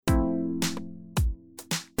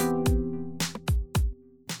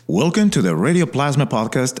Welcome to the Radio Plasma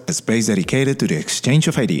Podcast, a space dedicated to the exchange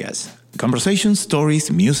of ideas, conversations,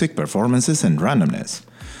 stories, music, performances, and randomness.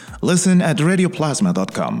 Listen at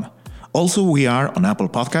radioplasma.com. Also, we are on Apple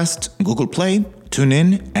Podcasts, Google Play,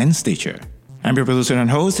 TuneIn, and Stitcher. I'm your producer and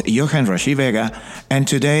host, Johan Rashi Vega, and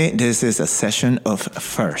today this is a session of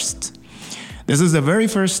firsts. This is the very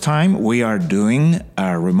first time we are doing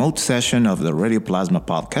a remote session of the Radio Plasma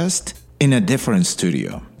Podcast in a different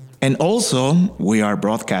studio. And also, we are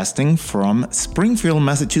broadcasting from Springfield,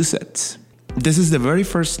 Massachusetts. This is the very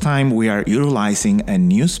first time we are utilizing a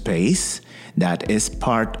new space that is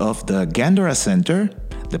part of the Gándara Center,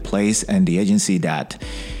 the place and the agency that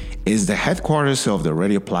is the headquarters of the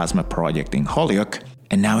Radio Plasma project in Holyoke,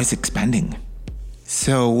 and now it's expanding.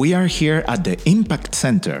 So we are here at the Impact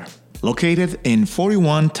Center, located in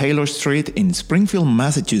 41 Taylor Street in Springfield,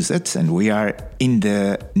 Massachusetts, and we are in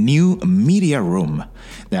the new media room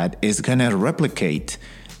that is going to replicate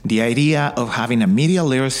the idea of having a media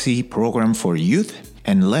literacy program for youth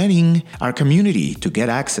and letting our community to get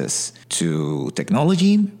access to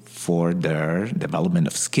technology for their development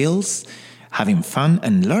of skills, having fun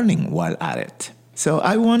and learning while at it. So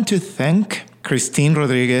I want to thank Kristine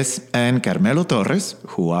Rodriguez and Carmelo Torres,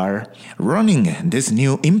 who are running this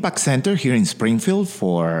new Impact Center here in Springfield,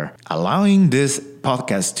 for allowing this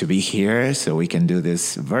podcast to be here so we can do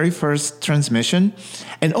this very first transmission,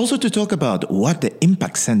 and also to talk about what the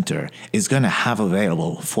Impact Center is going to have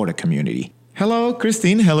available for the community. Hello,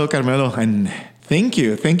 Kristine. Hello, Carmelo. And thank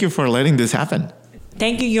you. Thank you for letting this happen.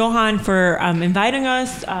 Thank you, Johan, for inviting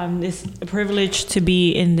us. It's a privilege to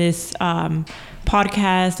be in this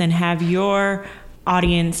podcast and have your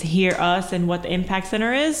audience hear us and what the Impact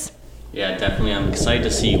Center is. Yeah, definitely. I'm excited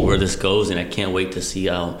to see where this goes, and I can't wait to see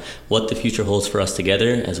what the future holds for us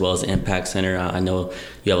together, as well as the Impact Center. I know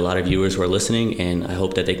you have a lot of viewers who are listening, and I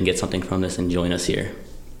hope that they can get something from this and join us here.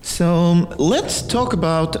 So let's talk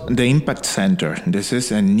about the Impact Center. This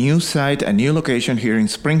is a new site, a new location here in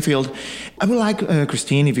Springfield. I would like,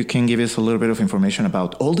 Kristine, if you can give us a little bit of information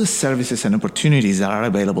about all the services and opportunities that are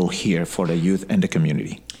available here for the youth and the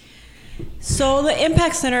community. So the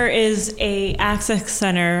Impact Center is a access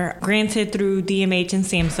center granted through DMH and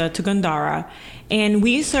SAMHSA to Gandara, and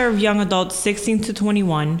we serve young adults 16 to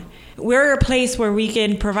 21. We're a place where we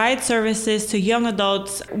can provide services to young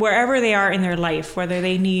adults wherever they are in their life, whether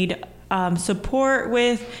they need support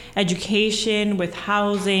with education, with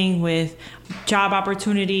housing, with job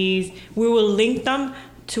opportunities. We will link them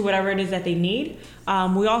to whatever it is that they need.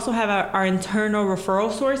 We also have our internal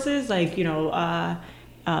referral sources, like,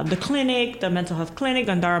 the clinic, the mental health clinic,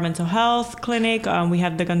 Gandara Mental Health Clinic. We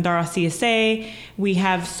have the Gandara CSA. We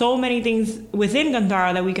have so many things within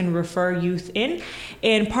Gandara that we can refer youth in.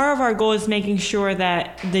 And part of our goal is making sure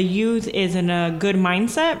that the youth is in a good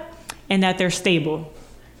mindset and that they're stable.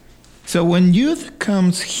 So when youth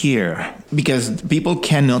comes here, because people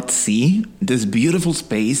cannot see this beautiful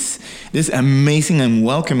space, this amazing and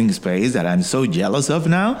welcoming space that I'm so jealous of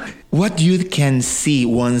now, what youth can see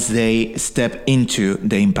once they step into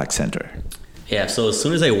the Impact Center? Yeah, so as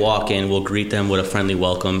soon as they walk in, we'll greet them with a friendly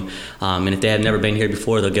welcome. And if they have never been here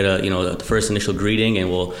before, they'll get the first initial greeting, and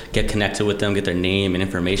we'll get connected with them, get their name and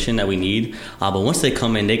information that we need. But once they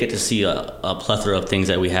come in, they get to see a plethora of things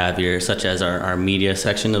that we have here, such as our media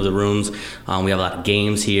section of the rooms. We have a lot of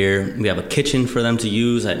games here. We have a kitchen for them to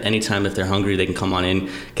use at any time. If they're hungry, they can come on in,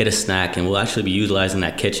 get a snack, and we'll actually be utilizing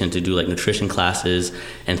that kitchen to do like nutrition classes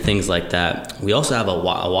and things like that. We also have a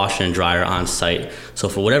washer and dryer on site. So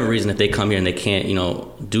for whatever reason, if they come here and they can't,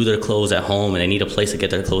 do their clothes at home and they need a place to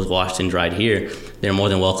get their clothes washed and dried here, they're more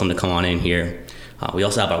than welcome to come on in here. We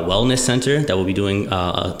also have our wellness center that we'll be doing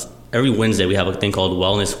every Wednesday. We have a thing called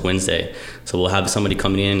Wellness Wednesday. So we'll have somebody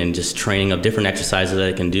coming in and just training of different exercises that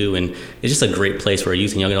they can do. And it's just a great place where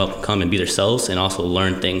youth and young adults can come and be themselves and also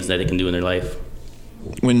learn things that they can do in their life.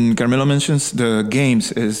 When Carmelo mentions the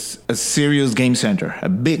games, is a serious game center, a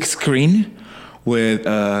big screen with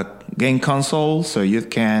a game console so you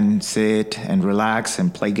can sit and relax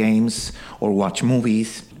and play games or watch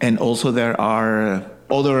movies. And also there are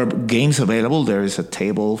other games available. There is a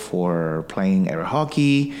table for playing air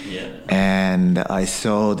hockey. Yeah. And I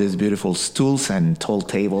saw these beautiful stools and tall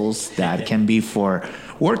tables that can be for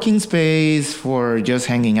working space, for just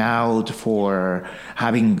hanging out, for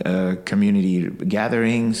having community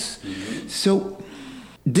gatherings. Mm-hmm. So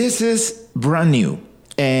this is brand new.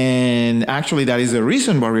 And actually, that is the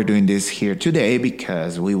reason why we're doing this here today,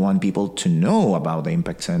 because we want people to know about the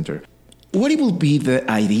Impact Center. What will be the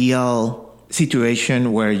ideal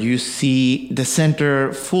situation where you see the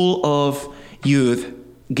center full of youth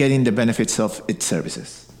getting the benefits of its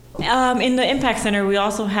services? In the Impact Center, we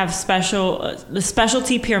also have the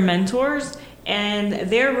specialty peer mentors, and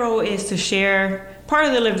their role is to share part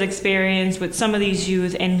of the lived experience with some of these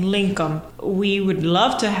youth and link them. We would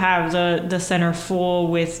love to have the center full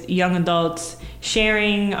with young adults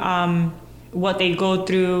sharing what they go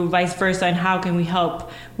through, vice versa, and how can we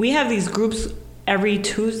help. We have these groups every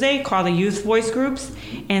Tuesday called the Youth Voice Groups,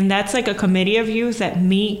 and that's like a committee of youth that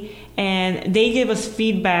meet, and they give us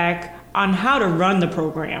feedback on how to run the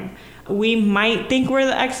program. We might think we're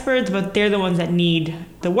the experts, but they're the ones that need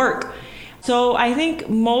the work. So I think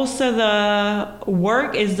most of the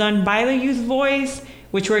work is done by the Youth Voice,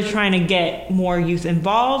 which we're trying to get more youth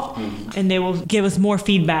involved, and they will give us more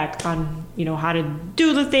feedback on, how to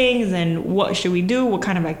do the things and what should we do, what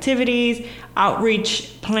kind of activities,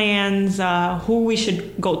 outreach plans, who we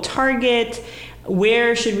should go target,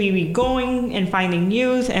 where should we be going and finding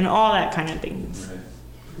youth, and all that kind of things.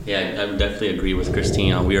 Yeah, I would definitely agree with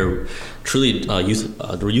Kristine. We are truly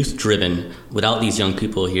youth driven. Without these young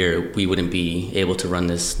people here, we wouldn't be able to run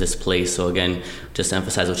this place. So again, just to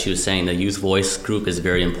emphasize what she was saying, the Youth Voice group is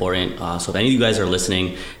very important. So if any of you guys are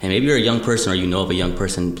listening, and maybe you're a young person or you know of a young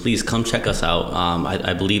person, please come check us out.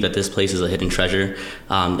 I believe that this place is a hidden treasure.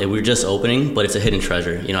 We're just opening, but it's a hidden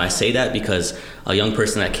treasure. I say that because a young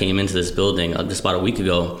person that came into this building just about a week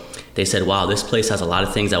ago, they said, wow, this place has a lot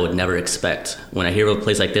of things I would never expect. When I hear of a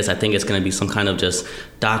place like this, I think it's going to be some kind of just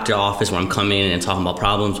doctor office where I'm coming in and talking about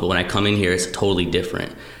problems. But when I come in here, it's totally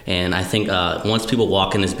different. And I think once people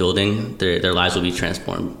walk in this building, their lives will be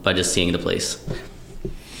transformed by just seeing the place.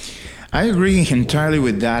 I agree entirely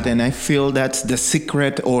with that. And I feel that's the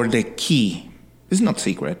secret or the key. It's not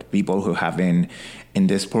secret. People who have been in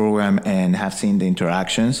this program and have seen the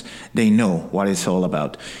interactions, they know what it's all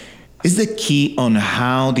about. Is the key on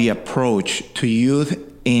how the approach to youth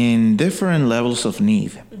in different levels of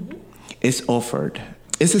need is offered.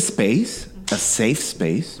 It's a space, a safe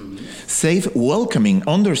space, safe, welcoming,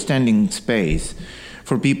 understanding space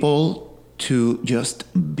for people to just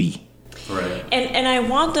be. Right. And I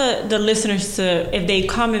want the listeners to, if they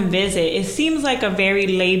come and visit, it seems like a very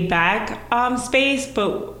laid back space,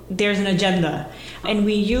 but there's an agenda. And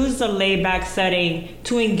we use the laid back setting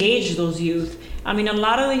to engage those youth. I mean, a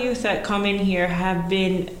lot of the youth that come in here have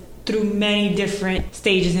been through many different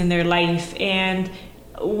stages in their life, and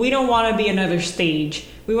we don't want to be another stage.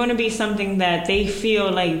 We want to be something that they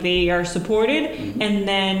feel like they are supported, and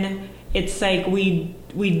then it's like we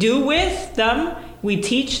do with them, we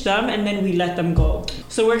teach them, and then we let them go.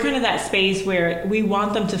 So we're kind of that space where we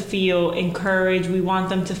want them to feel encouraged, we want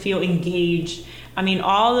them to feel engaged. I mean,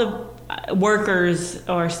 all the workers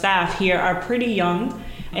or staff here are pretty young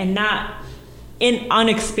and not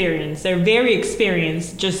unexperienced. They're very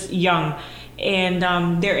experienced, just young, and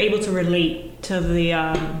they're able to relate to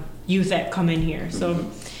the youth that come in here. So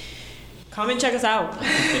come and check us out.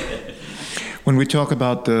 When we talk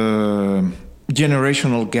about the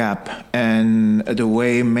generational gap and the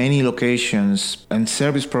way many locations and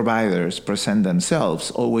service providers present themselves,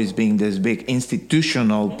 always being this big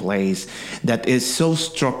institutional place that is so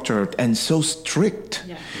structured and so strict,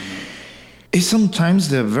 is sometimes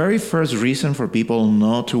the very first reason for people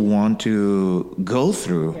not to want to go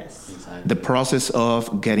through the process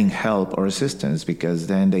of getting help or assistance, because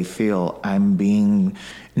then they feel I'm being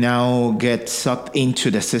now get sucked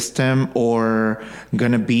into the system or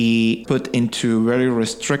gonna be put into very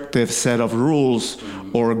restrictive set of rules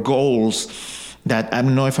or goals that I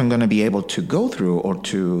don't know if I'm gonna be able to go through or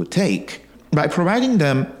to take. By providing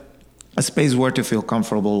them a space where to feel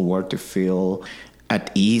comfortable, where to feel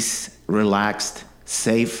at ease, relaxed,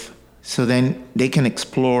 safe, so then they can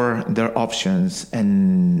explore their options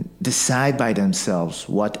and decide by themselves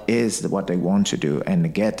what they want to do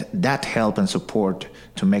and get that help and support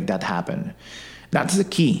to make that happen. That's the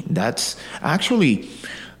key. That's actually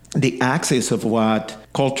the axis of what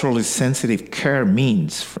culturally sensitive care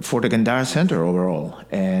means for the Gándara Center overall.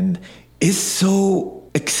 And it's so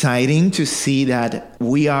exciting to see that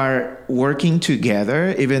we are working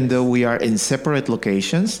together, even though we are in separate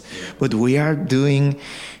locations, but we are doing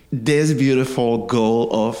this beautiful goal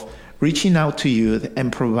of reaching out to youth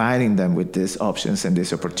and providing them with these options and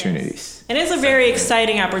these opportunities. And it's a very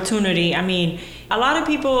exciting opportunity. I mean, a lot of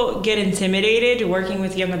people get intimidated working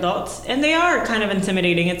with young adults, and they are kind of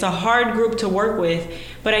intimidating. It's a hard group to work with,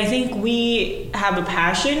 but I think we have a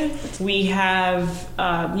passion. We have,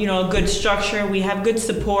 a good structure. We have good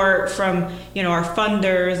support from, our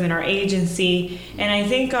funders and our agency. And I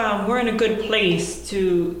think we're in a good place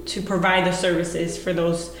to provide the services for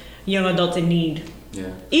those young adults in need.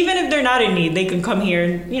 Yeah. Even if they're not in need, they can come here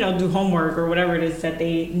and, do homework or whatever it is that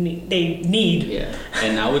they need. Yeah.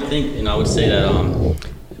 And I would say that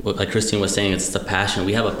like Kristine was saying, it's the passion.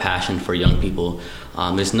 We have a passion for young people.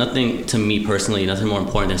 There's nothing, to me personally, nothing more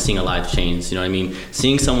important than seeing a life change. You know what I mean?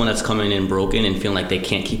 Seeing someone that's coming in broken and feeling like they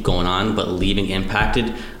can't keep going on, but leaving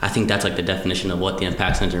impacted, I think that's like the definition of what the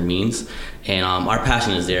Impact Center means. And our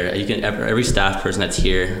passion is there. You can, every staff person that's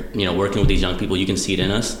here, you know, working with these young people, you can see it in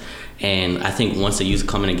us. And I think once the youth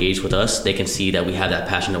come and engage with us, they can see that we have that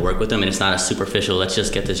passion to work with them. And it's not a superficial, let's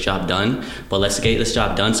just get this job done, but let's get this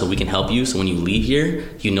job done so we can help you. So when you leave here,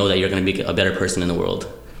 you know that you're going to be a better person in the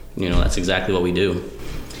world. You know, that's exactly what we do.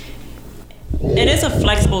 It is a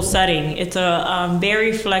flexible setting. It's a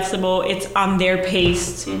very flexible. It's on their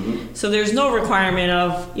pace. Mm-hmm. So there's no requirement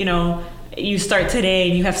of, you know, you start today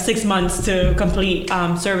and you have 6 months to complete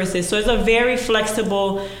services. So it's a very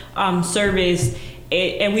flexible service.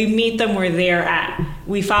 And we meet them where they're at.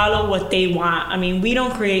 We follow what they want. I mean, we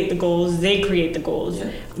don't create the goals, they create the goals.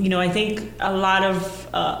 Yeah. You know, I think a lot of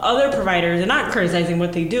other providers, and not criticizing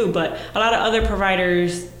what they do, but a lot of other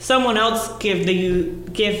providers, someone else give the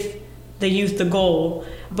youth the goal,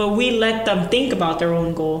 but we let them think about their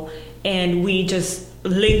own goal, and we just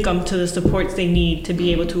link them to the supports they need to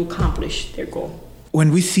be able to accomplish their goal.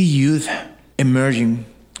 When we see youth emerging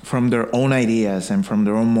from their own ideas and from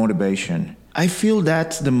their own motivation, I feel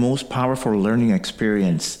that's the most powerful learning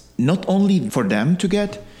experience, not only for them to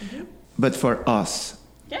get, mm-hmm. but for us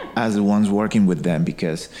as the ones working with them.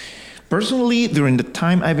 Because personally, during the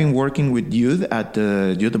time I've been working with youth at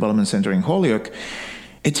the Youth Development Center in Holyoke,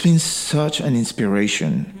 it's been such an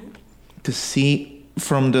inspiration mm-hmm. to see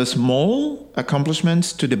from the small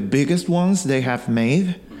accomplishments to the biggest ones they have made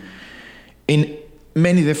mm-hmm. in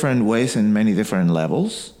many different ways and many different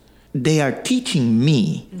levels. They are teaching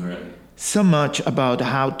me so much about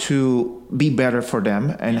how to be better for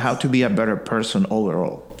them and how to be a better person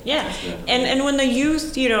overall. Yeah. And when the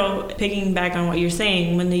youth, you know, picking back on what you're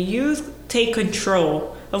saying, when the youth take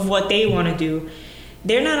control of what they want to do,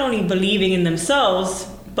 they're not only believing in themselves,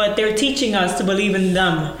 but they're teaching us to believe in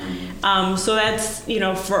them. So that's, you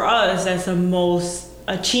know, for us, that's the most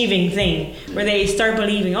achieving thing, where they start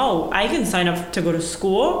believing, oh, I can sign up to go to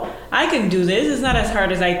school. I can do this. It's not as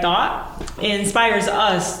hard as I thought. It inspires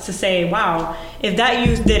us to say, wow, if that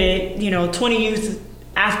youth did it, you know, 20 youth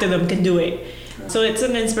after them can do it. So it's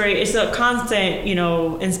an inspiration. It's a constant, you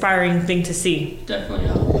know, inspiring thing to see.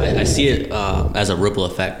 Definitely. I see it as a ripple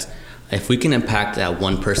effect. If we can impact that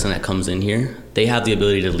one person that comes in here, they have the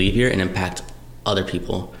ability to leave here and impact other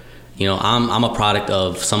people. You know, I'm a product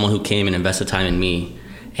of someone who came and invested time in me,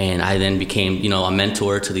 and I then became, you know, a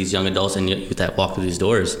mentor to these young adults and youth that walk through these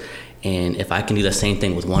doors. And if I can do the same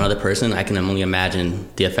thing with one other person, I can only imagine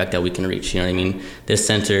the effect that we can reach. You know what I mean? This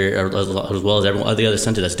center, as well as every other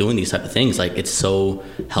center that's doing these type of things, like, it's so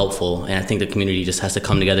helpful. And I think the community just has to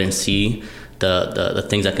come together and see the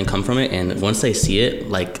things that can come from it. And once they see it,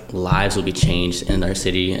 like, lives will be changed in our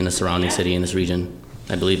city, in the surrounding city, in this region.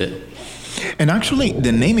 I believe it. And actually,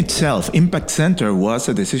 the name itself, Impact Center, was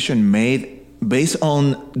a decision made based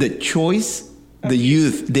on the choice the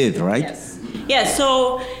youth did, right? Yes. Yeah,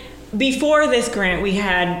 so before this grant, we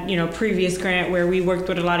had, you know, previous grant where we worked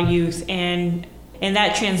with a lot of youth, and in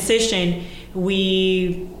that transition,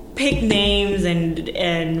 we picked names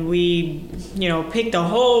and we, you know, picked a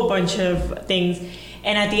whole bunch of things.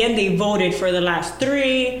 And at the end, they voted for the last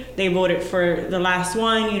 3. They voted for the last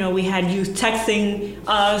one. You know, we had youth texting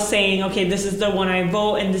us saying, okay, this is the one I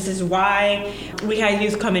vote and this is why. We had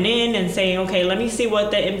youth coming in and saying, okay, let me see what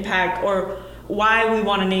the impact or why we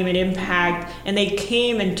want to name it Impact. And they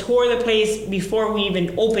came and tore the place before we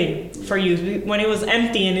even opened for youth, when it was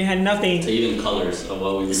empty and it had nothing. So even colors of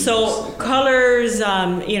what we would So use. Colors,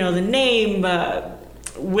 you know, the name,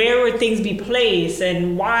 where would things be placed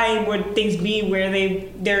and why would things be where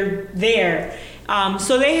they're there.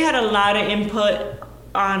 So they had a lot of input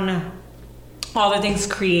on all the things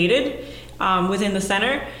created within the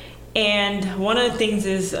center. And one of the things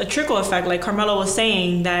is a trickle effect, like Carmelo was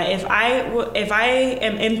saying, that if I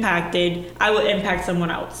am impacted, I will impact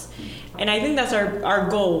someone else. And I think that's our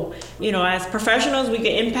goal. You know, as professionals, we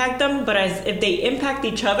can impact them, but as if they impact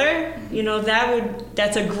each other, you know,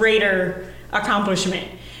 that's a greater accomplishment.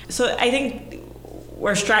 So I think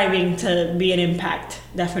we're striving to be an impact,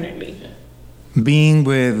 definitely. Being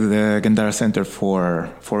with the Gándara Center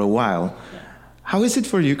for a while, how is it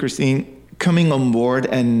for you, Kristine, coming on board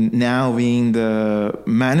and now being the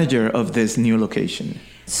manager of this new location?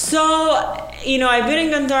 So, you know, I've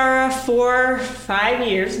been in Gandara for 5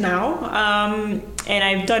 years now, and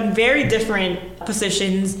I've done very different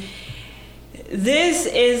positions. This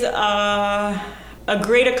is a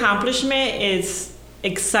great accomplishment. It's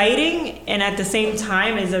exciting, and at the same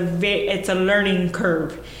time, it's a learning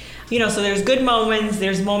curve. So there's good moments.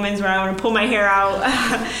 There's moments where I want to pull my hair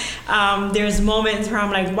out. There's moments where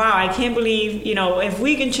I'm like, wow, I can't believe, if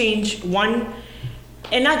we can change one,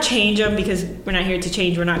 and not change them because we're not here to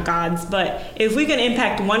change, we're not gods, but if we can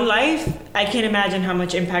impact one life, I can't imagine how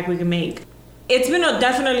much impact we can make. It's been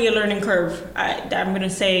definitely a learning curve. I'm going to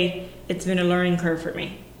say it's been a learning curve for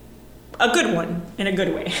me. A good one, in a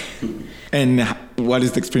good way. And what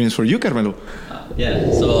is the experience for you, Carmelo?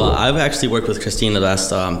 So I've actually worked with Kristine the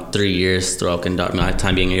last 3 years throughout Gandara, my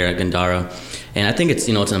time being here at Gandara. And I think it's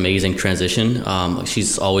an amazing transition.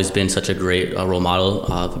 She's always been such a great role model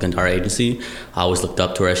of the Gandara agency. I always looked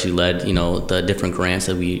up to her as she led, the different grants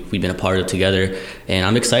that we've been a part of together. And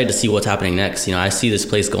I'm excited to see what's happening next. I see this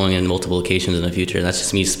place going in multiple locations in the future. And that's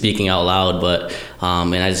just me speaking out loud, but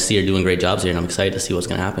and I just see her doing great jobs here, and I'm excited to see what's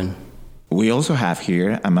going to happen. We also have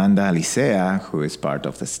here Amanda Alicea, who is part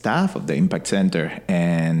of the staff of the Impact Center.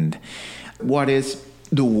 And what is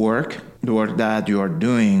the work that you are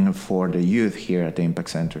doing for the youth here at the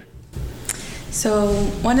Impact Center? So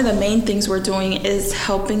one of the main things we're doing is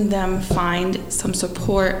helping them find some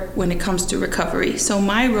support when it comes to recovery. So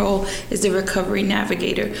my role is the recovery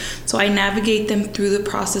navigator. So I navigate them through the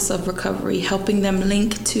process of recovery, helping them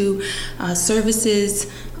link to services,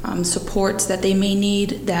 supports that they may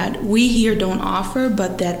need that we here don't offer,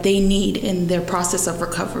 but that they need in their process of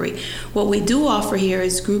recovery. What we do offer here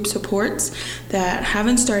is group supports that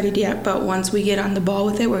haven't started yet, but once we get on the ball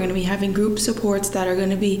with it, we're going to be having group supports that are going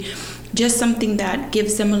to be just something that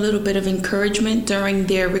gives them a little bit of encouragement during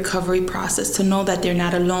their recovery process, to know that they're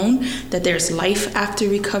not alone, that there's life after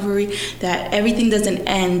recovery, that everything doesn't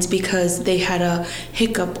end because they had a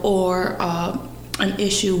hiccup or an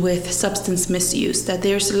issue with substance misuse, that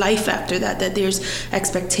there's life after that there's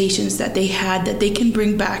expectations that they had that they can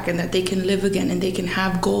bring back and that they can live again, and they can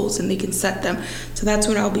have goals and they can set them. So that's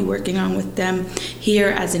what I'll be working on with them here,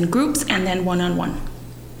 as in groups and then one-on-one.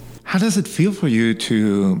 How does it feel for you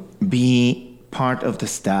to be part of the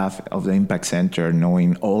staff of the Impact Center,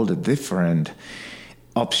 knowing all the different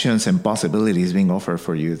options and possibilities being offered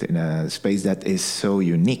for youth in a space that is so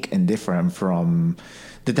unique and different from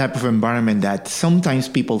the type of environment that sometimes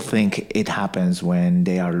people think it happens when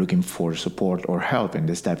they are looking for support or help in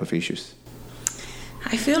this type of issues?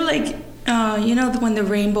 I feel like, when the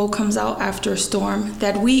rainbow comes out after a storm,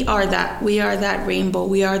 that we are that rainbow.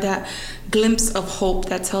 We are that glimpse of hope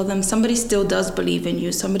that tells them somebody still does believe in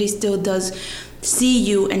you. Somebody still does see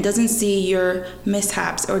you and doesn't see your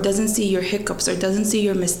mishaps, or doesn't see your hiccups, or doesn't see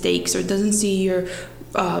your mistakes, or doesn't see your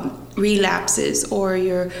relapses or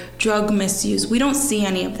your drug misuse. We don't see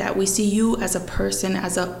any of that. We see you as a person,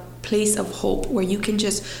 as a place of hope where you can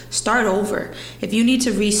just start over. If you need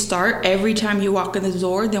to restart every time you walk in the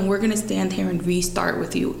door, then we're going to stand here and restart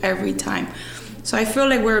with you every time. So I feel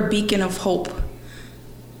like we're a beacon of hope.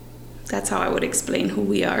 That's how I would explain who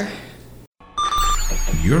we are.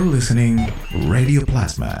 You're listening Radio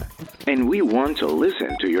Plasma, and we want to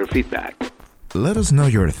listen to your feedback. Let us know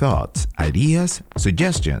your thoughts, ideas,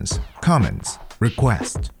 suggestions, comments,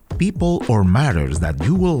 requests, people or matters that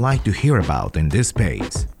you would like to hear about in this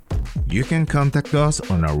space. You can contact us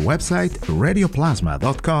on our website,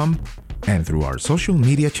 radioplasma.com, and through our social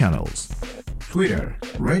media channels. Twitter,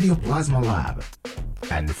 Radio Plasma Lab,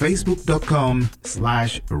 and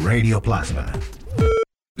Facebook.com/Radioplasma.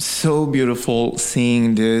 So beautiful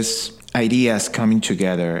seeing these ideas coming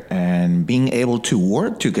together and being able to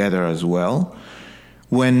work together as well.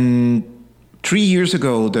 When 3 years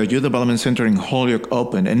ago, the Youth Development Center in Holyoke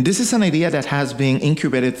opened, and this is an idea that has been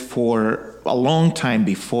incubated for a long time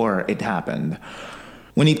before it happened.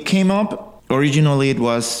 When it came up, originally it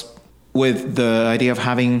was with the idea of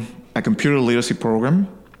having a computer literacy program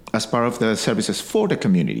as part of the services for the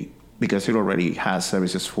community, because it already has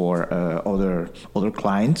services for other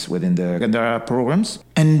clients within the Gandara programs.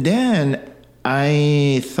 And then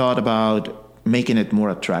I thought about making it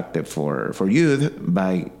more attractive for youth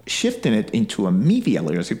by shifting it into a media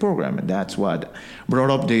literacy program. And that's what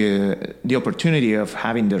brought up the opportunity of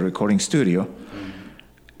having the recording studio.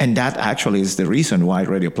 And that actually is the reason why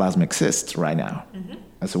Radio Plasma exists right now. Mm-hmm.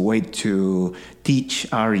 As a way to teach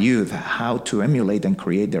our youth how to emulate and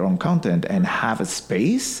create their own content and have a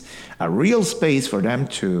space, a real space for them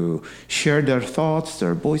to share their thoughts,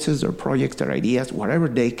 their voices, their projects, their ideas, whatever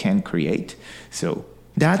they can create. So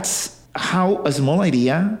that's how a small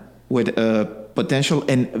idea with a potential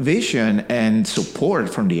and vision and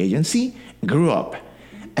support from the agency grew up.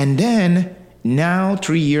 And then now,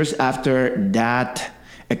 3 years after that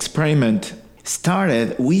experiment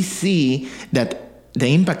started, we see that the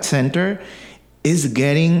Impact Center is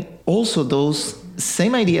getting also those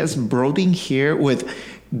same ideas brought in here with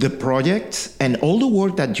the projects and all the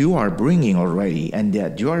work that you are bringing already and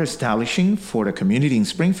that you are establishing for the community in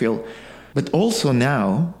Springfield, but also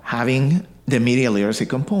now having the media literacy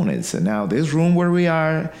components. So now this room where we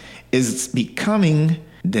are is becoming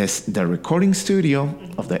the recording studio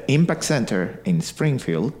of the Impact Center in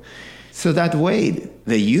Springfield. So that way,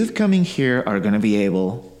 the youth coming here are going to be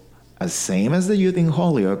able, as same as the youth in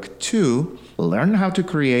Holyoke, to learn how to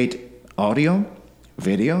create audio,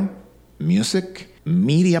 video, music,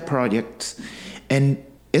 media projects, and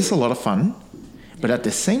it's a lot of fun. But at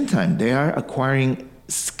the same time, they are acquiring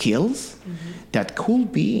skills that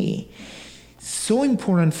could be so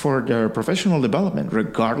important for their professional development,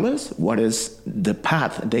 regardless what is the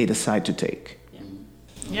path they decide to take.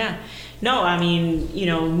 Yeah. No, I mean,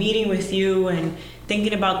 meeting with you and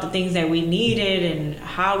thinking about the things that we needed and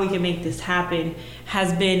how we can make this happen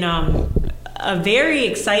has been a very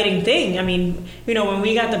exciting thing. I mean, when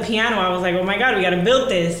we got the piano, I was like, oh my God, we got to build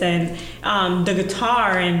this. And the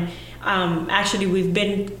guitar, and actually we've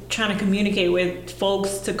been trying to communicate with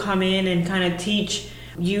folks to come in and kind of teach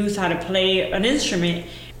youth how to play an instrument.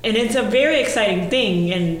 And it's a very exciting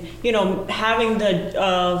thing. And, having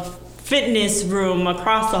the fitness room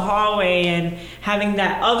across the hallway and having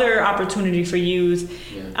that other opportunity for youth.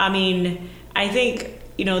 Yeah. I mean, I think,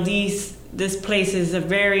 this place is a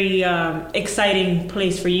very exciting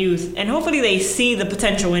place for youth, and hopefully they see the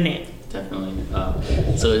potential in it.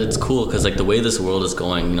 Definitely. So it's cool because the way this world is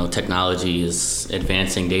going, technology is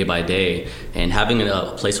advancing day by day, and having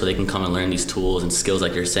a place where they can come and learn these tools and skills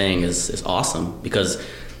like you're saying is awesome. Because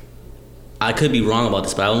I could be wrong about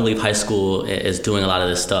this, but I don't believe high school is doing a lot of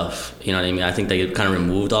this stuff. You know what I mean? I think they kind of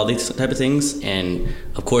removed all these type of things, and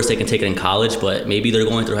of course they can take it in college, but maybe they're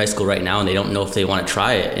going through high school right now and they don't know if they want to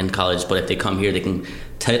try it in college. But if they come here, they can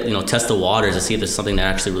test the waters to see if there's something they're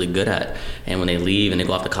actually really good at. And when they leave and they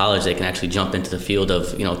go off to college, they can actually jump into the field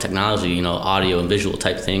of technology, audio and visual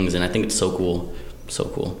type things. And I think it's so cool, so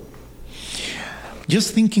cool.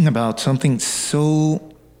 Just thinking about something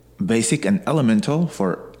so basic and elemental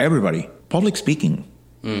for everybody. Public speaking.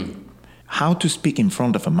 How to speak in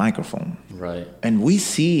front of a microphone. Right. And we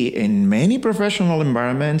see in many professional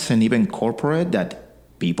environments and even corporate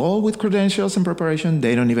that people with credentials and preparation,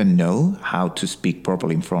 they don't even know how to speak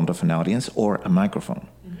properly in front of an audience or a microphone.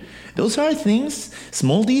 Those are things,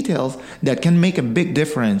 small details that can make a big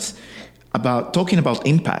difference about talking about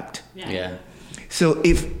impact. Yeah. So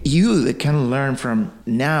if you can learn from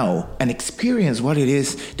now and experience what it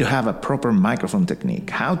is to have a proper microphone technique,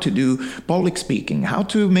 how to do public speaking, how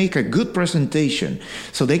to make a good presentation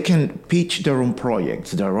so they can pitch their own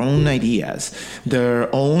projects, their own ideas,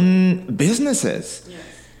 their own businesses. Yes.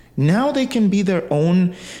 Now they can be their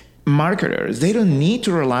own marketers. They don't need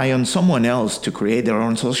to rely on someone else to create their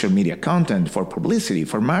own social media content for publicity,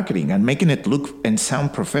 for marketing, and making it look and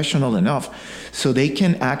sound professional enough so they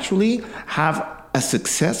can actually have a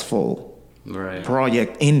successful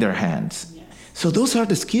project in their hands. Yes. So those are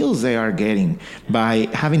the skills they are getting by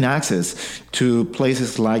having access to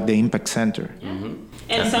places like the Impact Center. Mm-hmm.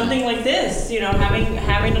 And something like this,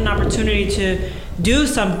 having an opportunity to do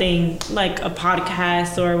something like a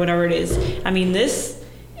podcast or whatever it is. I mean,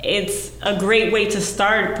 it's a great way to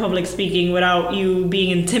start public speaking without you being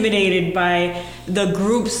intimidated by the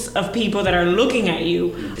groups of people that are looking at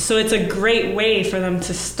you. So it's a great way for them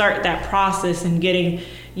to start that process and getting,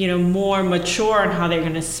 more mature on how they're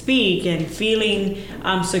going to speak and feeling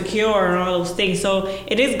secure and all those things. So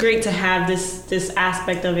it is great to have this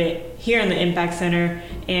aspect of it here in the Impact Center.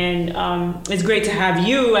 And it's great to have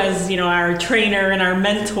you as, our trainer and our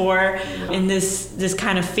mentor in this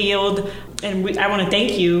kind of field. And I want to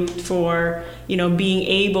thank you for, being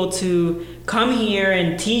able to come here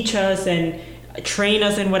and teach us and train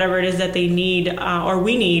us in whatever it is that they need or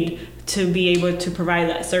we need to be able to provide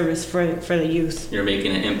that service for the youth. You're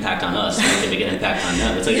making an impact on us. You're making an impact on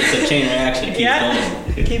them. It's a chain reaction. It keeps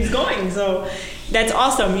going. It keeps going. So that's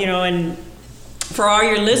awesome, and for all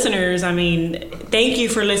your listeners, I mean, thank you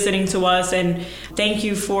for listening to us, and thank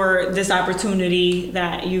you for this opportunity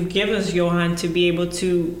that you've given us, Johan, to be able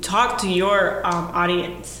to talk to your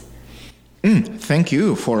audience. Thank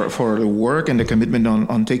you for the work and the commitment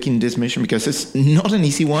on taking this mission, because it's not an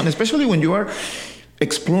easy one, especially when you are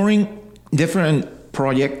exploring different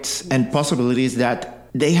projects and possibilities that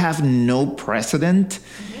they have no precedent.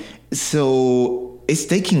 Mm-hmm. So it's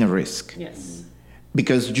taking a risk. Yes.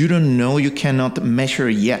 Because you don't know, you cannot measure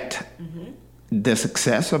yet the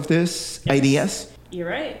success of these ideas. You're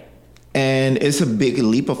right. And it's a big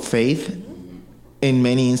leap of faith in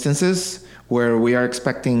many instances where we are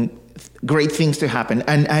expecting great things to happen.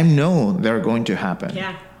 And I know they're going to happen.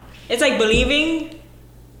 Yeah. It's like believing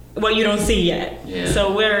what you don't see yet. Yeah.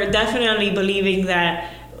 So we're definitely believing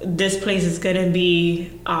that this place is going to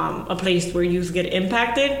be a place where youth get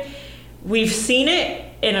impacted. We've seen it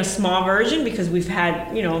in a small version because we've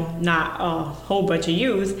had, not a whole bunch of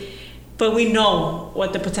youth, but we know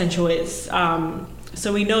what the potential is.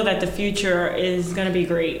 So we know that the future is going to be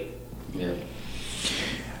great. Yeah.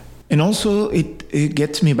 And also, it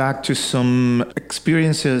gets me back to some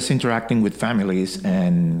experiences interacting with families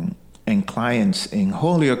and clients in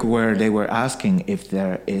Holyoke, where they were asking if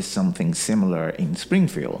there is something similar in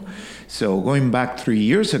Springfield. So going back 3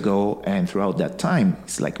 years ago and throughout that time,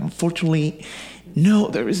 it's like, unfortunately, no,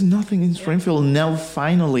 there is nothing in Springfield. Now,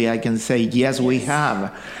 finally, I can say, yes, we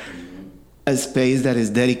have a space that is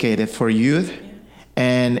dedicated for youth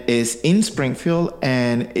and is in Springfield,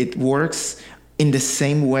 and it works in the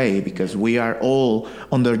same way because we are all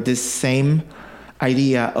under this same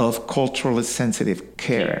idea of culturally sensitive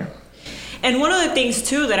care. And one of the things,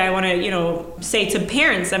 too, that I want to, say to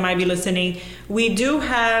parents that might be listening, we do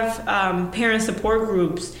have parent support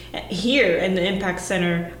groups here in the Impact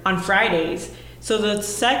Center on Fridays. So the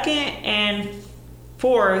second and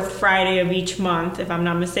fourth Friday of each month, if I'm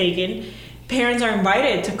not mistaken, parents are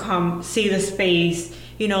invited to come see the space.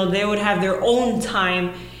 They would have their own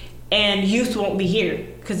time, and youth won't be here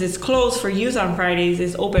because it's closed for youth on Fridays.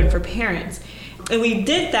 It's open for parents. And we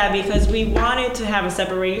did that because we wanted to have a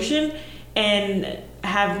separation and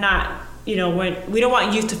have not, when we don't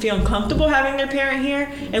want youth to feel uncomfortable having their parent here,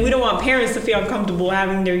 and we don't want parents to feel uncomfortable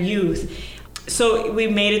having their youth. So we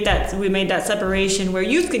made that separation where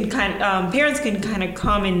youth can parents can kind of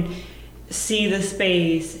come and see the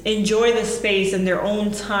space, enjoy the space in their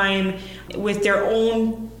own time with their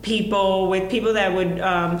own people, with people that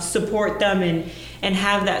would support them and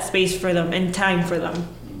have that space for them and time for them.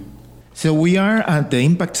 So we are at the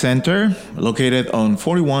Impact Center, located on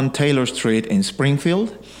 41 Taylor Street in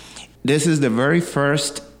Springfield. This is the very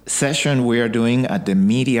first session we are doing at the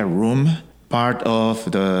media room, part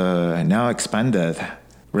of the now expanded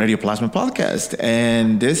Radio Plasma podcast.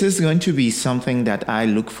 And this is going to be something that I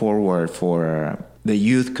look forward for the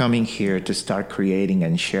youth coming here to start creating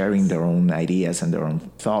and sharing their own ideas and their own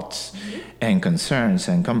thoughts and concerns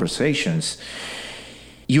and conversations.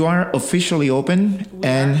 You are officially open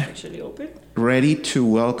ready to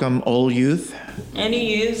welcome all youth.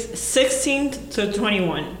 Any youth, 16 to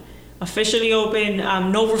 21. Officially open,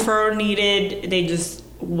 no referral needed. They just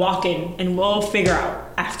walk in and we'll figure out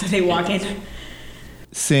after they walk in.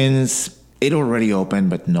 Since it already opened,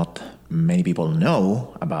 but not many people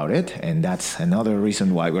know about it, and that's another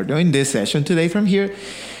reason why we're doing this session today from here,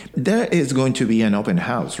 there is going to be an open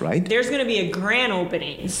house, right? There's going to be a grand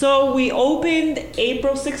opening. So we opened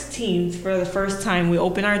April 16th for the first time. We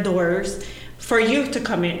opened our doors for youth to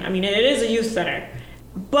come in. I mean, it is a youth center.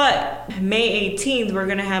 But May 18th, we're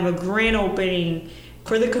going to have a grand opening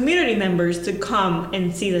for the community members to come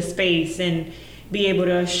and see the space and be able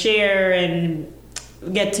to share and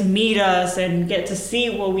get to meet us and get to see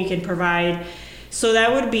what we can provide. So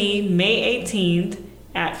that would be May 18th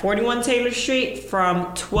at 41 Taylor Street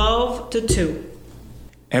from 12 to 2.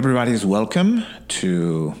 Everybody is welcome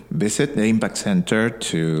to visit the Impact Center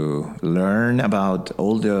to learn about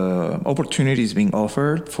all the opportunities being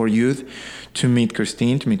offered for youth, to meet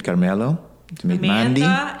Kristine, to meet Carmelo, to meet Amanda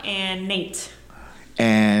Mandy, and Nate.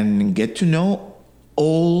 And get to know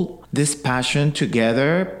all this passion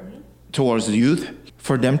together towards the youth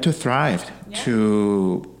for them to thrive,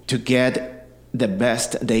 to get the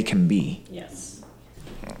best they can be. Yes.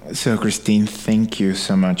 So, Kristine, thank you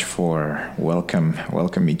so much for welcome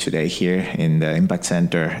me today here in the Impact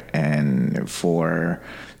Center and for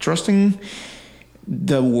trusting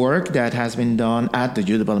the work that has been done at the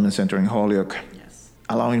Youth Development Center in Holyoke,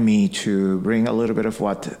 allowing me to bring a little bit of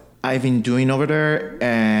what I've been doing over there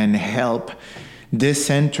and help this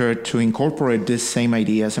center to incorporate these same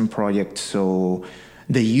ideas and projects so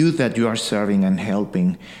the youth that you are serving and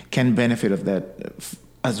helping can benefit of that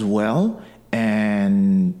as well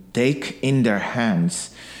and take in their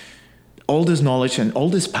hands all this knowledge and all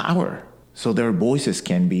this power so their voices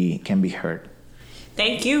can be heard.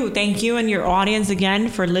 Thank you and your audience again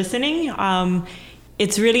for listening.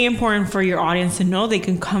 It's really important for your audience to know they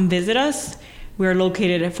can come visit us. We're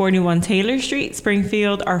located at 41 Taylor Street,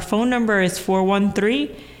 Springfield. Our phone number is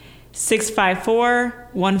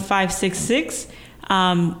 413-654-1566.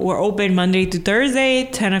 We're open Monday to Thursday,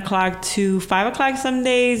 10 o'clock to 5 o'clock some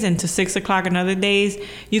days, and to 6 o'clock on other days.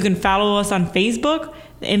 You can follow us on Facebook,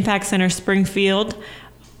 the Impact Center Springfield.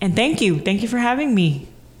 And thank you. Thank you for having me.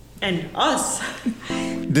 And us.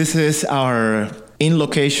 This is our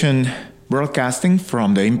in-location broadcasting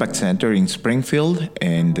from the Impact Center in Springfield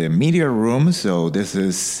in the media room. So this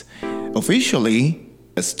is officially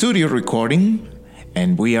a studio recording,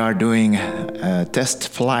 and we are doing a test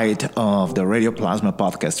flight of the Radio Plasma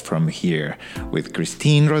podcast from here with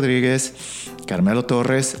Kristine Rodriguez, Carmelo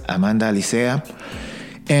Torres, Amanda Alicea.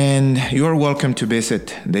 And you are welcome to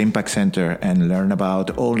visit the Impact Center and learn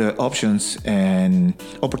about all the options and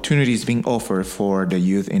opportunities being offered for the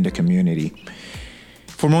youth in the community.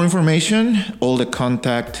 For more information, all the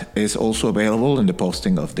contact is also available in the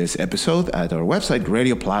posting of this episode at our website,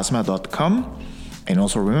 radioplasma.com. And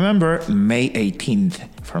also remember, May 18th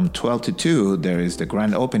from 12 to 2, there is the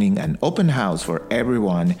grand opening and open house for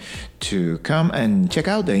everyone to come and check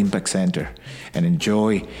out the Impact Center and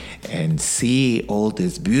enjoy and see all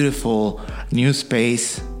this beautiful new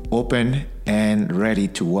space open and ready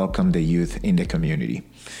to welcome the youth in the community.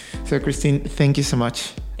 So, Kristine, thank you so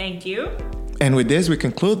much. Thank you. And with this, we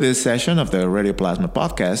conclude this session of the Radio Plasma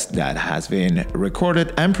podcast that has been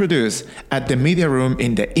recorded and produced at the Media Room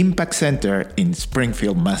in the Impact Center in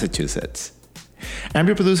Springfield, Massachusetts. I'm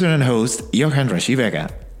your producer and host, Johan Rashi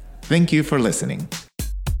Vega. Thank you for listening.